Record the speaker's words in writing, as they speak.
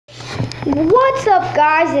What's up,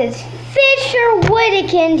 guys? It's Fisher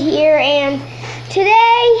Whittakind here, and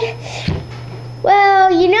today,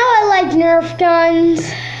 well, you know I like Nerf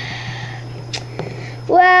guns.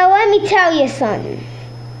 Well, let me tell you something.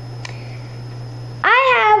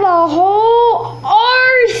 I have a whole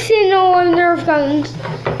arsenal of Nerf guns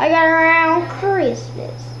I got around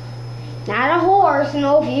Christmas. Not a whole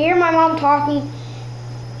arsenal. If you hear my mom talking,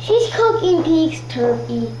 she's cooking Peek's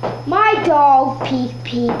turkey. My dog,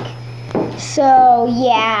 Peek. So,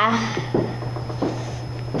 yeah.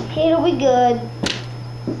 It'll be good.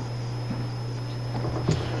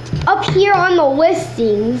 Up here on the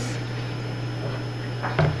listings,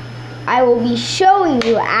 I will be showing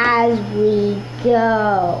you as we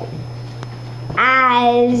go.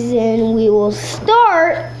 As in, we will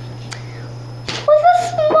start with the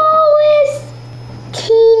smallest,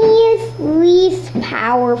 teeniest, least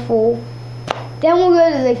powerful. Then we'll go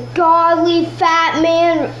to the godly, fat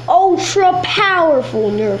man, ultra powerful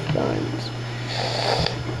Nerf guns.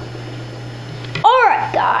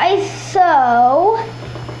 Alright guys, so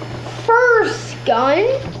first gun,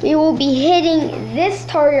 we will be hitting this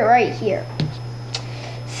target right here.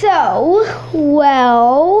 So,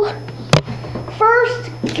 well, first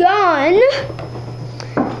gun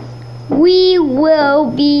we will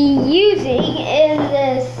be using in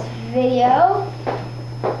this video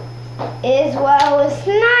is, well, it's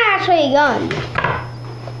not actually a gun.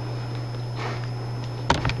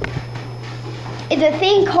 It's a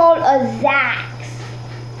thing called a Zax.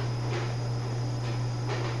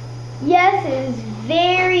 Yes, it is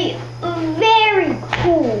very, very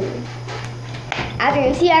cool. As you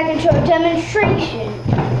can see, I can show a demonstration.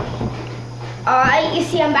 Alright, you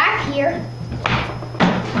see I'm back here.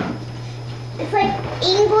 It's like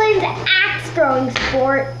England's axe throwing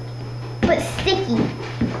sport, but sticky.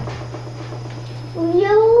 You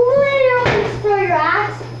literally throw your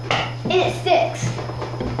axe and it sticks,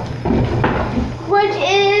 which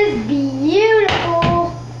is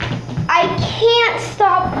beautiful. I can't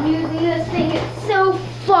stop using this thing. It's so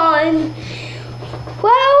fun.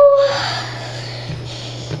 Well,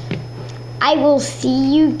 I will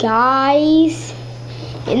see you guys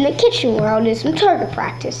in the kitchen where I'll do some target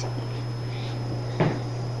practice.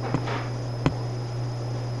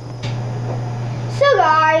 So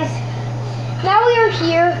guys, now we are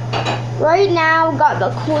here. Right now, we got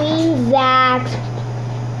the Queen Zax.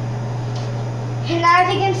 And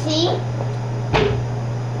as you can see,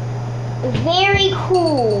 very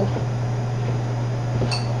cool.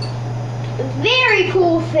 Very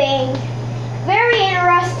cool thing. Very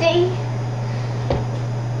interesting.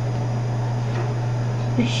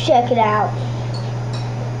 Check it out.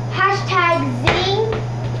 Hashtag zing.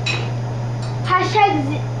 Hashtag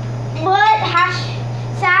zing.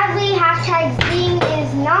 Sadly, hashtag zing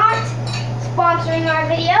is not sponsoring our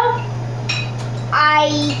video.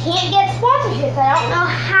 I can't get sponsorships. I don't know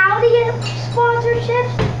how to get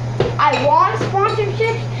sponsorships. I want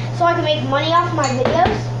sponsorships so I can make money off my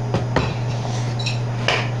videos.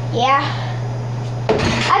 Yeah.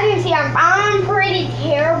 As you can see, I'm pretty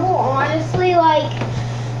terrible, honestly. Like,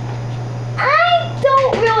 I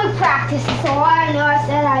don't really practice this a lot. I know I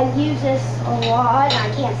said I use this a lot,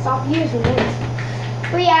 and I can't stop using it.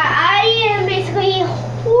 But yeah, I am basically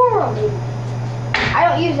horrible. I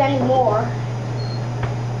don't use it anymore.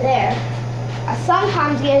 There. I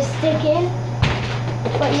sometimes get a stick in.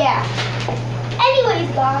 But yeah. Anyways,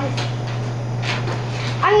 guys,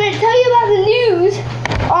 I'm going to tell you about the news.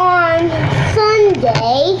 On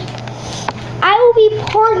Sunday, I will be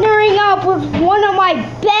partnering up with one of my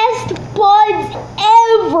best buds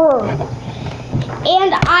ever.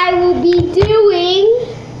 And I will be doing,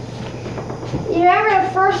 you remember the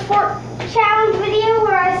first part challenge video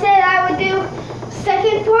where I said I would do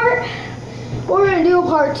second part? We're going to do a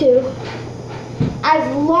part 2.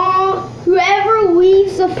 Whoever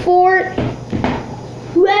leaves the fort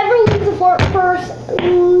first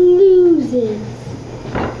loses.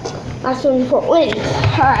 That's when the fort wins.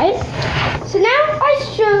 Alright. So now I've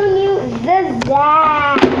shown you the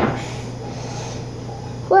Zax.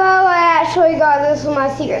 Well, I actually got this with my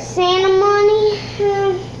Secret Santa money.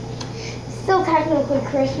 Still technically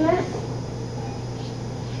Christmas.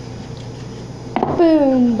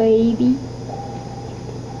 Boom, baby.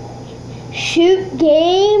 Shoot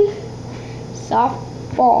game,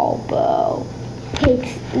 softball bow.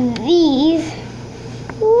 Takes these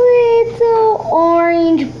little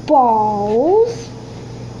orange balls,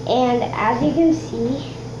 and as you can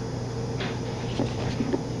see,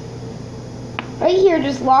 right here,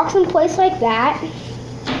 just locks in place like that.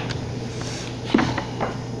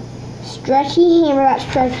 Stretchy hammer that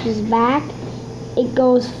stretches back. It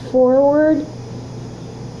goes forward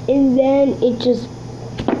and then it just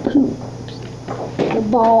poops the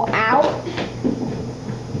ball out,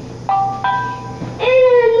 and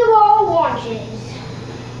then the ball launches.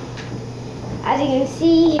 As you can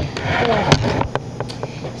see, the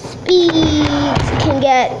speeds can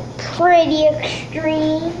get pretty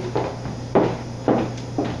extreme.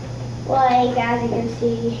 Like, as you can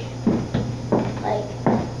see, like,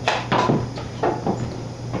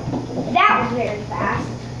 that was very fast.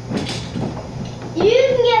 You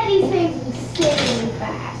can get these things insanely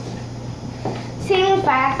fast. Insanely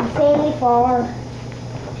fast, insanely far,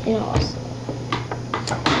 and awesome.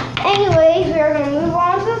 Anyways, we are going to move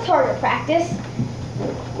on to the target practice.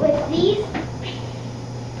 With these,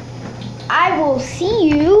 I will see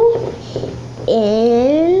you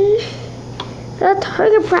in the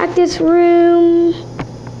target practice room.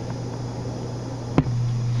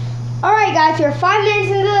 Alright guys, we're 5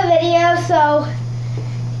 minutes into the video, so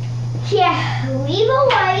yeah, leave a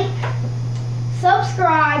like,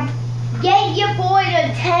 subscribe, get your boy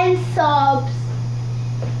to 10 subs.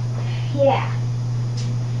 Yeah.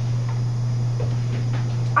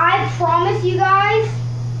 I promise you guys,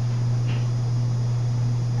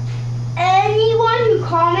 anyone who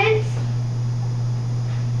comments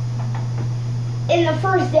in the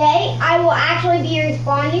first day, I will actually be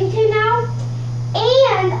responding to now,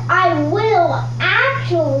 and I will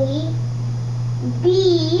actually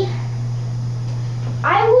be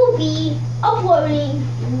uploading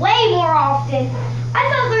way more often. I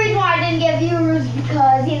thought the reason why I didn't get viewers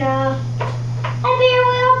because, you know, I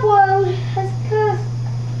barely upload. That's because I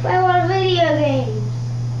play a lot of video games.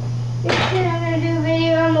 Instead, I'm going to do a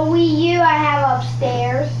video on the Wii U I have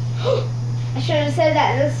upstairs. I should have said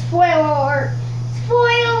that in the spoiler alert.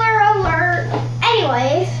 Spoiler alert.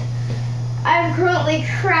 Anyways, I'm currently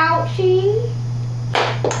crouching.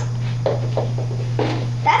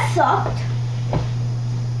 That sucked.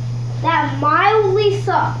 That mildly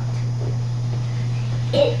sucked.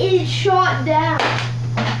 It is shot down.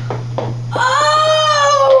 Oh!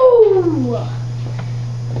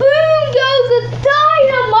 Boom goes the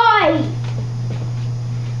dynamite!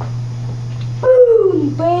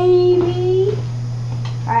 Boom, baby!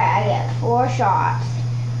 Alright, I get 4 shots.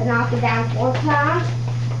 I knock it down 4 times.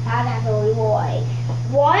 I'd have to leave like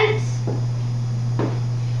once,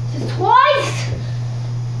 just twice.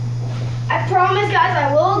 I promise guys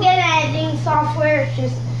I will get editing software. It's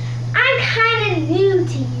just I'm kind of new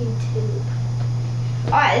to YouTube.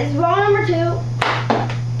 Alright, this is roll number 2.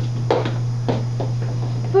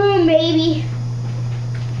 Boom, baby.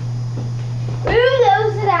 Boom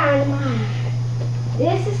goes the dynamite.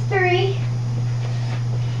 This is 3.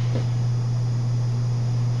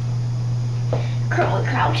 Currently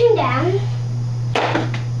crouching down.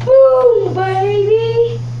 Boom,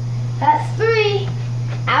 baby. That's 3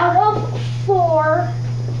 out of 4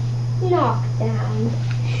 knockdown.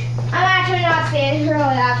 I'm actually not standing really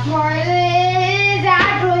that far. It is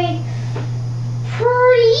actually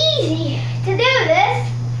pretty easy to do this.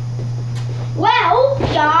 Well,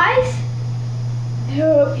 guys, I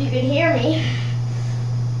hope you can hear me.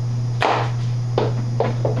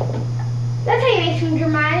 That's how you make some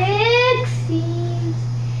dramatic scenes.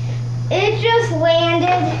 It just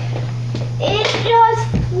landed. It just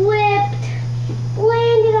flipped.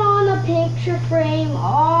 Landed on the picture frame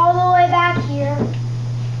all the way back here.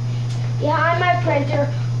 Behind my printer.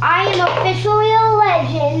 I am officially a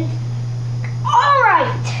legend.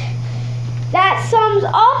 Alright. That sums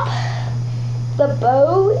up the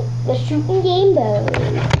bow, the shooting game bow.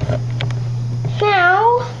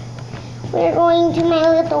 Now, we're going to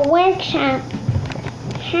my little workshop.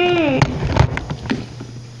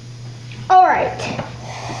 Alright.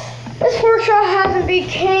 This workshop hasn't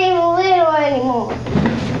became little anymore.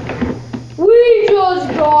 We just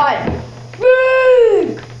got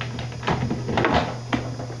big!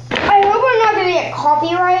 I hope I'm not going to get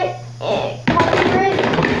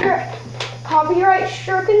copyright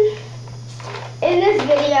stricken in this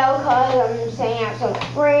video because I'm saying I have some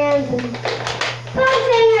brands and I'm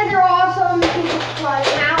saying that they're awesome. You should try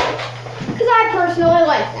them out because I personally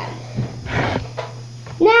like them.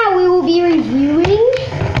 Now we will be reviewing.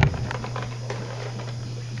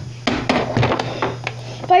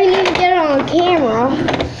 If I can even get it on camera.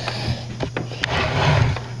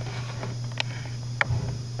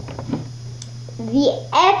 The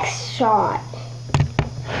X-Shot.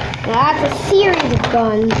 Now that's a series of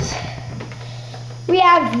guns. We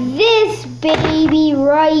have this baby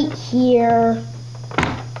right here.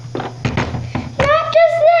 Not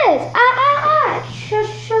just this.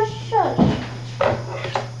 Shush, shush, shush.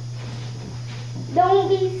 Don't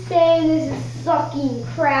be saying this is sucky,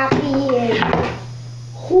 crappy, and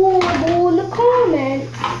horrible in the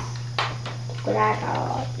comments.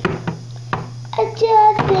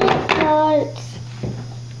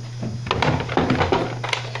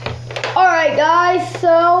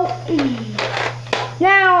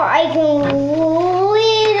 Now I can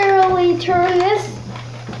literally turn this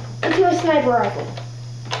into a sniper rifle.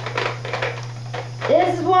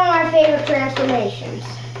 This is one of my favorite transformations.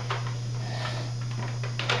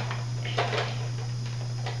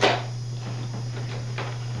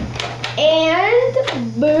 And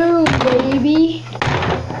boom, baby.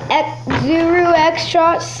 Zuru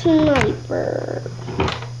X-Shot Sniper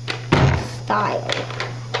style.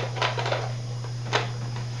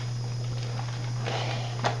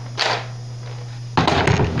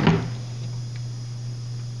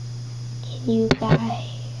 Can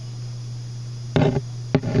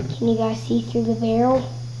you guys see through the barrel?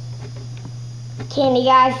 Can you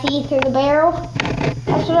guys see through the barrel?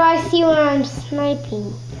 That's what I see when I'm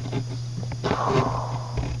sniping.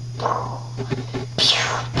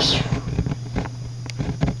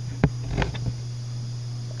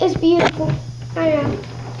 It's beautiful. I know.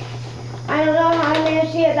 I don't know how I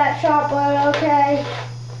managed to get that shot, but okay.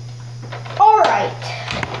 Alright.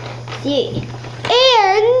 See.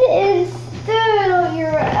 And instead of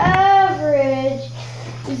your average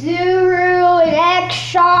Zuru and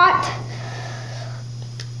X-Shot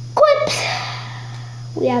clips,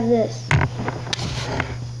 we have this.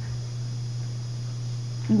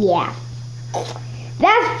 Yeah.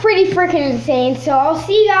 That's pretty freaking insane. So I'll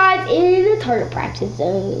see you guys in the target practice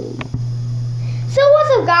zone. So what's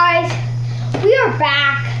up, guys? We are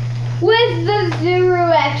back with the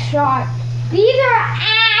Zuru X-Shot. These are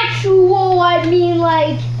actual, I mean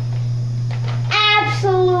like,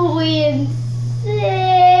 absolutely insane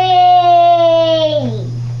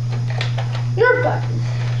Nerf guns.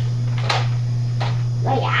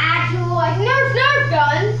 Like actual, like Nerf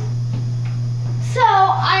guns. So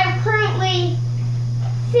I'm currently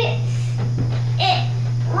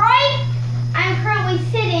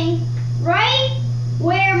sitting right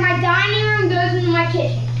where my dining room goes into my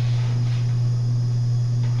kitchen.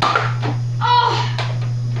 Oh,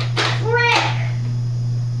 frick!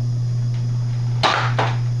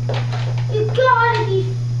 You gotta be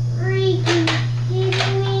freaking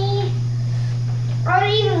kidding me. Are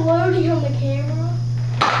they even loading on the camera?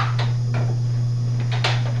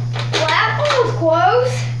 Well, that one was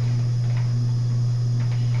close.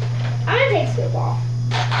 I'm gonna take scope off.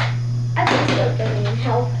 I think scope doesn't even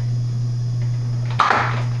help.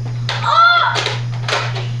 Oh!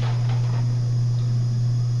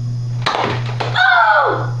 Oh!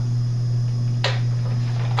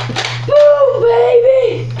 Boom, baby!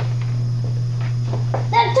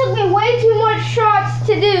 That took me way too much shots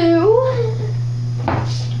to do.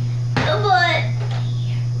 But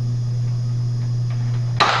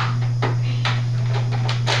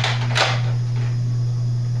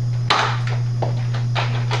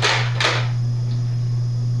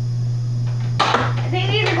I think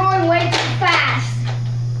these are going way too fast.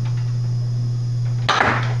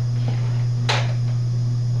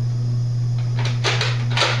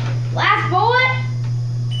 Last bullet.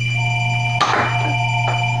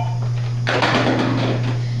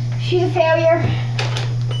 She's a failure.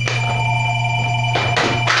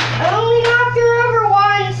 I only knocked her over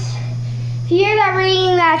once. If you hear that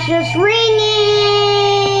ringing, that's just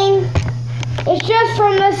ringing. It's just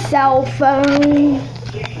from the cell phone.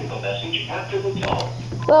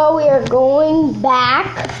 Well, we are going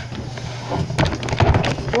back.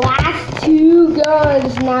 Last two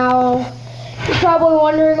guns now. You're probably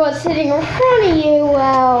wondering what's sitting in front of you.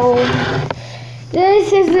 Well,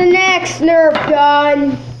 this is the next Nerf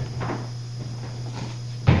gun.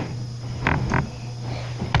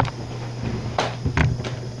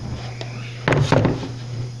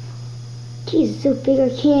 Jeez, it's so big I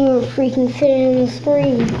can't even freaking fit it in the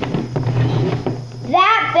screen.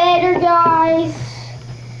 That better, guys.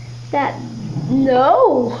 That,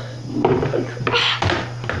 no.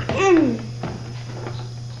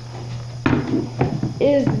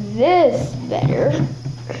 Is this better?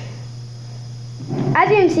 As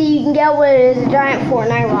you can see, you can get what it is, a giant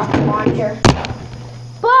Fortnite rocket launcher.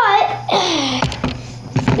 But,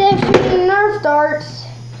 instead of shooting Nerf darts,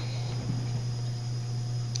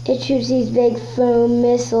 it shoots these big foam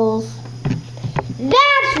missiles.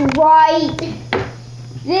 That's right!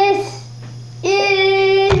 This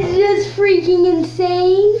is just freaking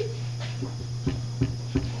insane.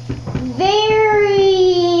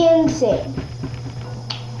 Very insane.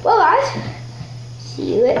 Well, guys,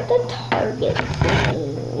 see you at the target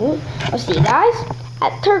zone. I'll see you guys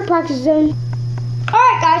at the target practice zone.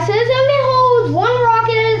 Alright, guys, so this only holds one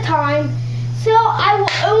rocket at a time. So I will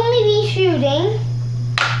only be shooting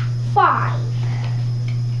 5.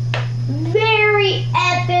 Very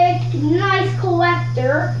epic, nice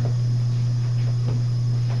collector.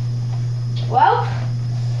 Well,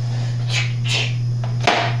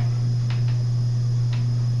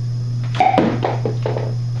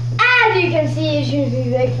 you can see, it's usually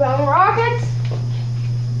big foam rockets.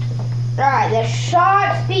 Alright, the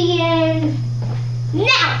shots begin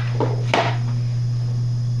now!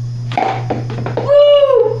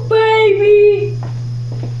 Woo, baby!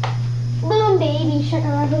 Boom, baby,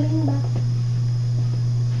 shaka-laka-boom-ba.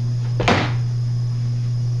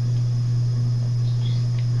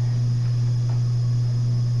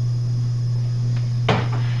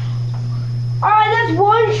 Alright, that's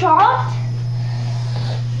one shot.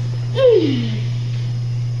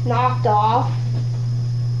 Knocked off.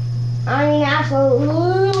 I mean,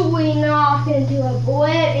 absolutely knocked into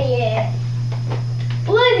oblivion.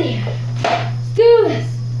 Oblivion. Let's do this.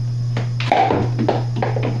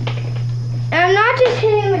 And I'm not just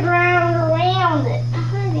hitting the ground around it.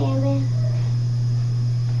 Oh, damn it.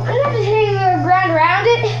 I'm not just hitting the ground around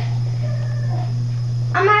it.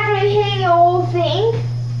 I'm actually hitting the whole thing.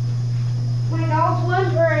 My dog's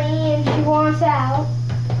whimpering and she wants out.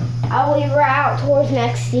 I'll leave her out towards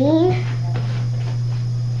next scene.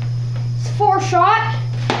 It's a 4 shot.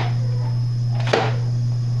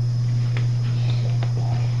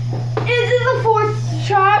 This is the 4th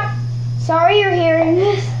shot. Sorry you're hearing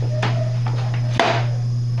this.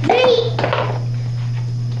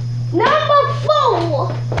 Number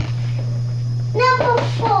 4. Number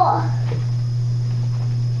 4.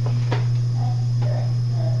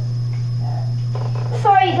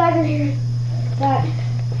 Sorry you guys are hearing that.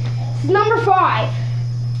 This is number 5.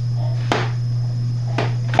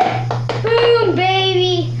 Boom,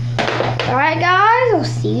 baby. Alright guys, I'll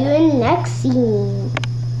see you in the next scene.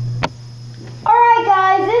 Alright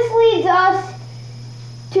guys, this leads us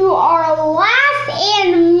to our last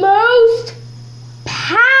and most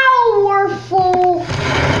powerful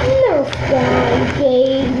Nerf gun,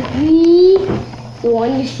 baby. The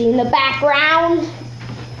one you see in the background.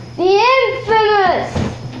 The infamous,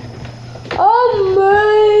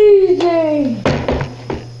 amazing,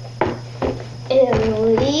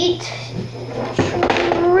 Elite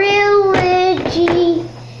Trilogy.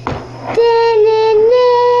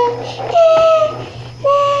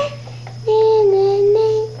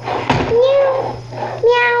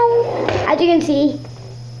 As you can see,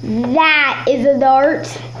 that is a dart.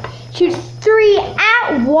 Shoots 3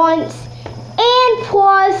 at once, and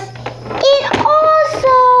plus, it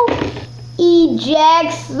also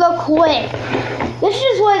ejects the clip. This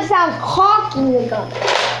is what it sounds cocking the gun.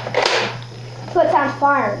 That's what it sounds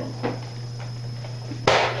firing.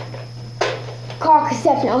 Cock is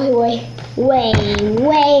definitely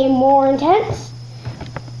way more intense.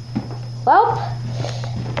 Well,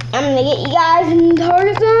 I'm gonna get you guys in the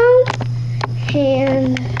target zone,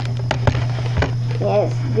 and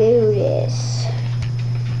let's do this.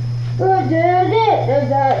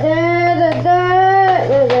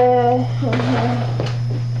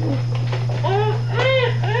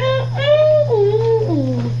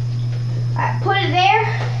 Alright, put it there.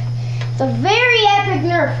 It's a very epic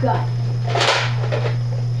Nerf gun.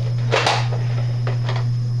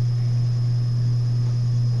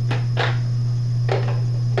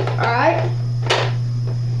 Alright.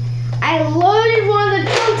 I loaded one of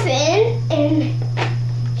the trunks in, and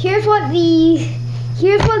here's what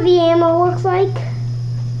the ammo looks like.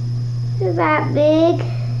 It's that big.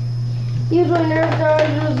 Usually Nerf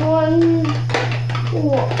guns is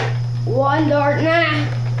one dart.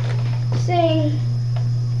 Sing.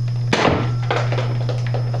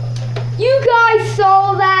 You guys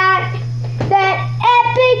saw that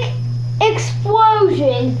epic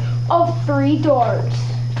explosion of 3 darts.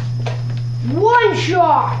 1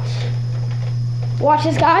 shot. Watch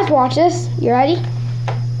this, guys. Watch this. You ready?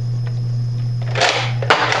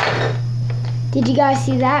 Did you guys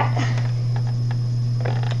see that?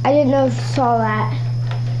 I didn't know if you saw that.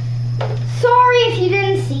 Sorry if you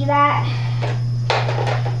didn't see that.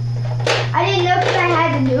 I didn't know because I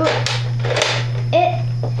had to do it.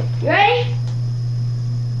 You ready?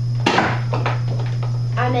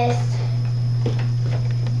 I missed.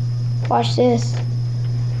 Watch this.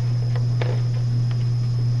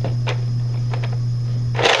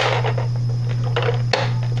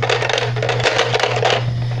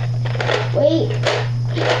 Wait,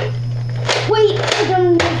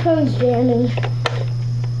 my phone's jamming.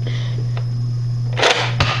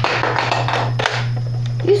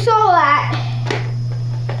 You saw that.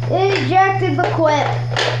 It ejected the clip.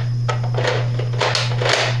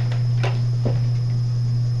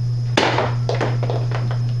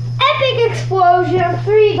 Epic explosion of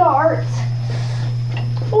 3 darts.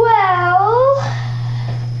 Well,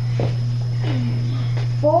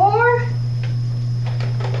 4.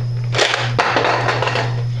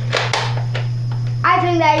 I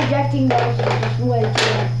think that ejecting those is just way too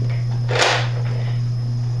epic.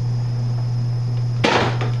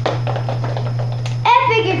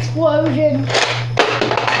 version.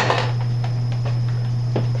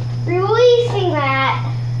 Releasing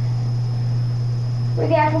that. Where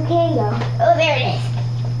the apple can go? Oh, there it is.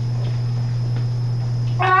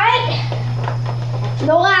 Alright.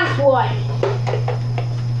 The last one.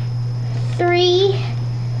 3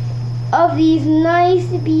 of these nice,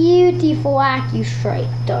 beautiful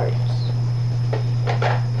AccuStrike darts.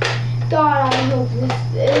 God, I hope this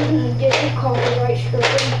isn't getting copyright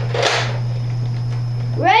stricken.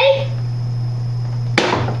 Ready?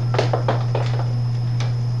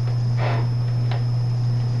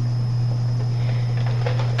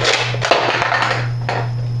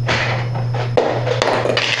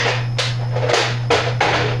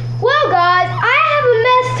 Well, guys, I have a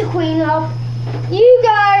mess to clean up. You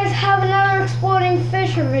guys have another exploding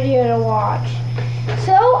fisher video to watch.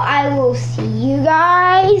 So I will see you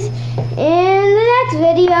guys in the next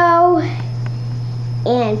video.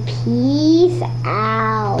 And peace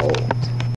out.